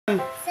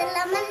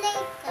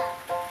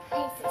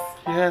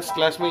Yes,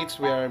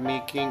 classmates, we are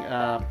making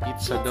a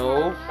pizza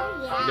dough.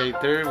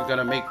 Later, we're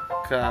gonna make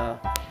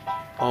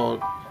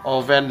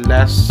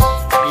oven-less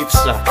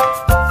pizza.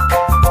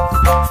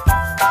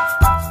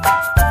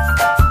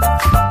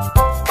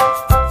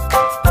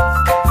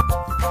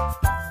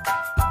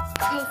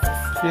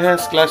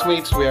 Yes,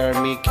 classmates, we are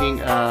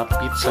making a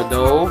pizza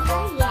dough.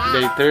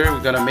 Later, we're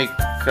gonna make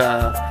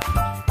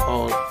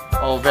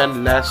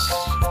oven-less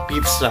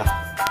pizza.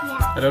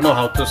 I don't know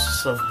how to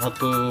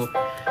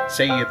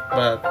say it,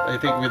 but I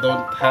think we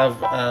don't have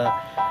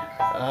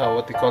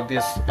what they call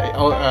this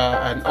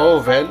an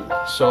oven,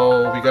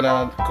 so we're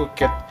gonna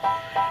cook it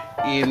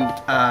in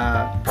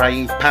a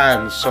frying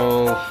pan.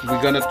 So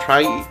we're gonna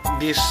try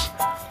this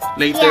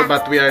later,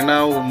 but we are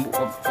now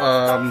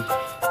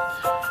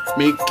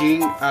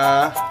making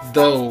a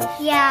dough.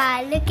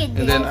 Yeah, look at this.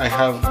 And then I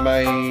have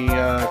my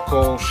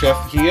co-chef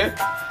here.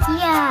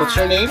 Yeah. What's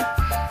your name?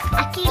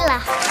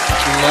 Aqeelah.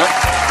 Aqeelah.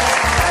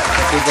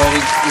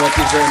 What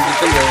is your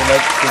ambition? You would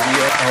like to be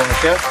our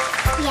chef?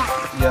 Yeah.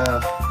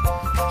 Yeah.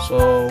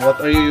 So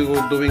what are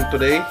you doing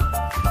today?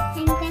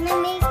 I'm gonna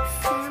make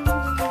some.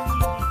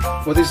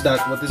 What is that?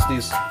 What is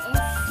this?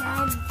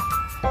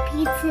 It's a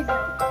pizza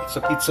dough. It's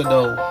a pizza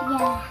dough.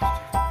 Yeah.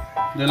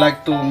 Do you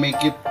like to make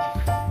it?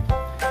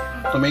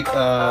 To make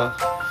a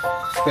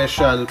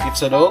special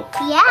pizza dough?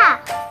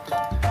 Yeah.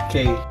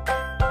 Okay.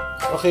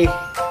 Okay.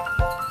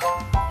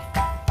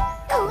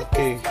 Oh,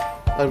 Okay.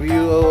 Are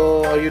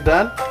you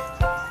done?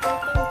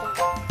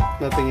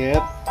 Nothing yet?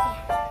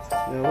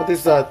 Yeah, what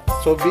is that?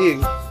 So big.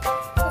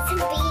 It's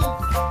a big.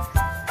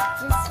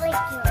 Just like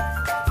yours.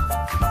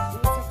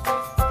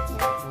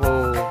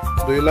 Oh,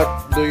 do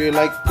you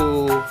like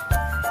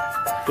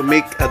to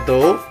make a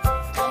dough?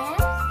 Yeah.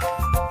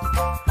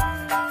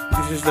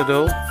 This is the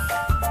dough.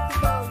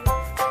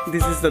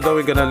 This is the dough.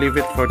 We're gonna leave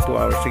it for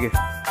 2 hours. Sige.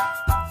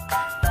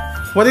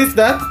 What is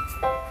that?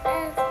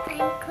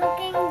 I'm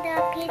cooking the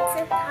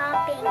pizza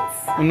toppings.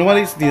 And what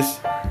is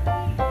this?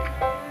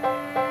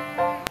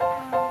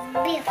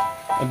 Beef.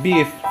 A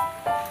beef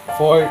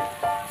for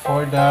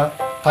the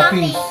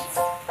toppings.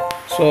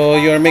 So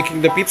you're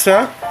making the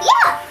pizza.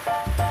 Yeah.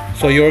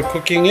 So you're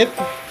cooking it.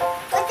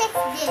 What is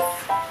this?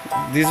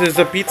 This is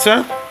the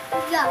pizza.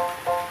 Yeah.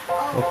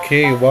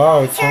 Okay.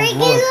 Wow, it's It's a so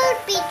good. regular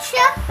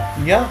pizza.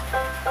 Yeah.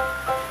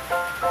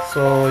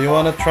 So you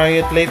wanna try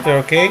it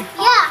later, okay?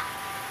 Yeah.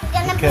 We're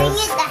gonna bring Because-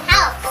 it to the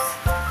house.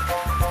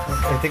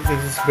 I think this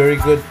is very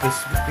good. This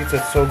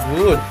pizza is so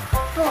good.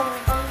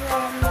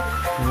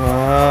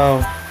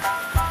 Wow.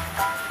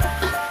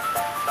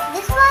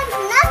 This one,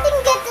 nothing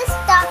get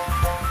stuck.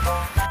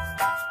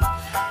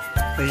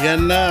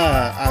 Ayan na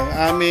ang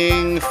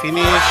aming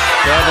finished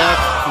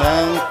product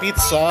ng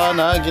pizza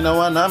na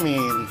ginawa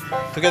namin.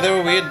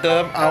 Together with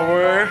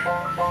our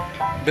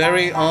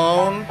very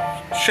own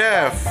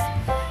chef.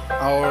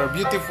 Our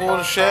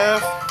beautiful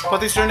chef.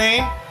 What is your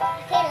name?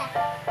 Aqeelah.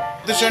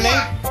 What is your name?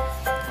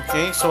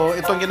 Okay, so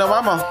ito ang ginawa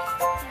mo.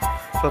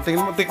 So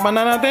tikman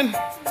na natin.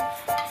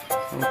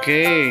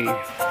 Okay.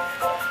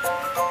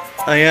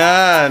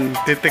 Ayan,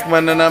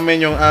 titikman na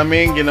namin yung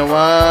aming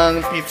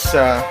ginawang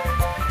pizza.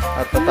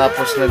 At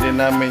natapos na din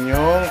namin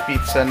yung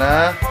pizza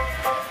na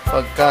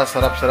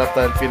pagka-sarap-sarap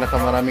dahil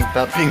pinakamaraming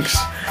toppings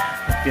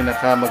at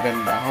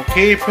pinakamaganda.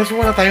 Okay, pero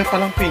wala tayong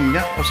palang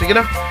pinya. O sige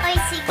na. Oy,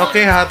 sige.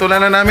 Okay,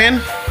 hatulan na namin.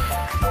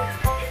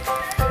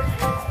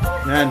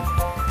 Yan.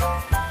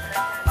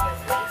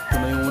 Ito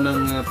na yung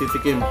unang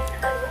titikim.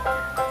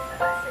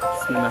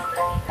 Sige na.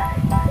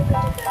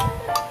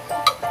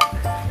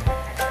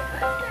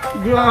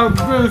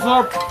 Grabe,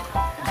 sarap!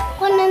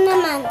 Ako na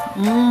naman.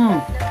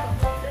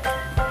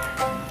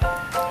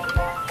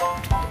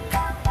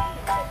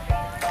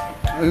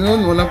 Ayun,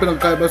 walang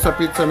pinagkaiba sa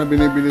pizza na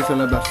binibili sa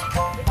labas.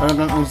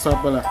 Parang ang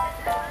sarap pala.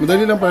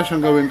 Madali lang pala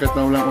siyang gawin kahit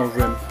na walang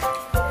oven.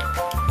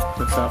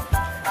 Sarap.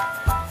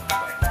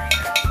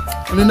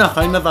 Ano na,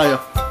 kain na tayo.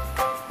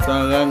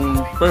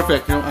 Talagang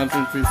perfect yung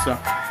ating pizza.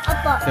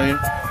 Opo. Okay?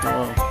 So,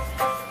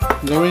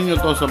 gawin nyo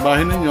to sa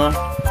bahay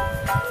ninyo.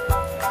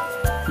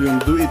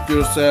 Yung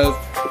do-it-yourself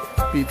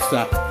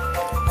pizza.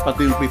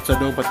 Pati yung pizza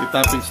dough, pati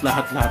toppings,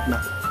 lahat-lahat na.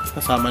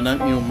 Kasama na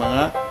yung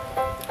mga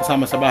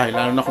kasama sa bahay.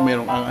 Lalo na kung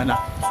mayroong ang anak.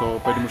 So,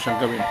 pwede mo siyang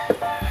gawin.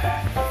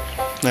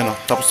 Ano,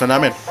 tapos na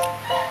namin.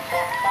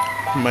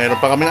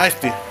 Mayroon pa kaming iced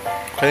tea.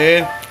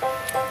 Okay?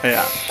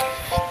 Kaya.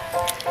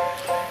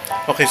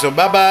 Okay, so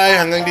bye-bye.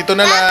 Hanggang dito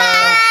na lang.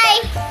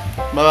 Bye!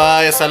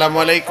 Bye-bye.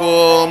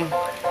 Assalamualaikum.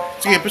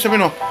 Sige,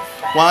 sabihin mo.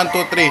 1,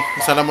 2, 3.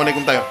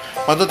 Assalamualaikum tayo.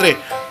 1, 2, 3.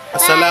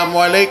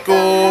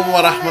 Assalamualaikum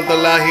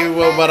warahmatullahi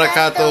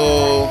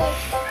wabarakatuh.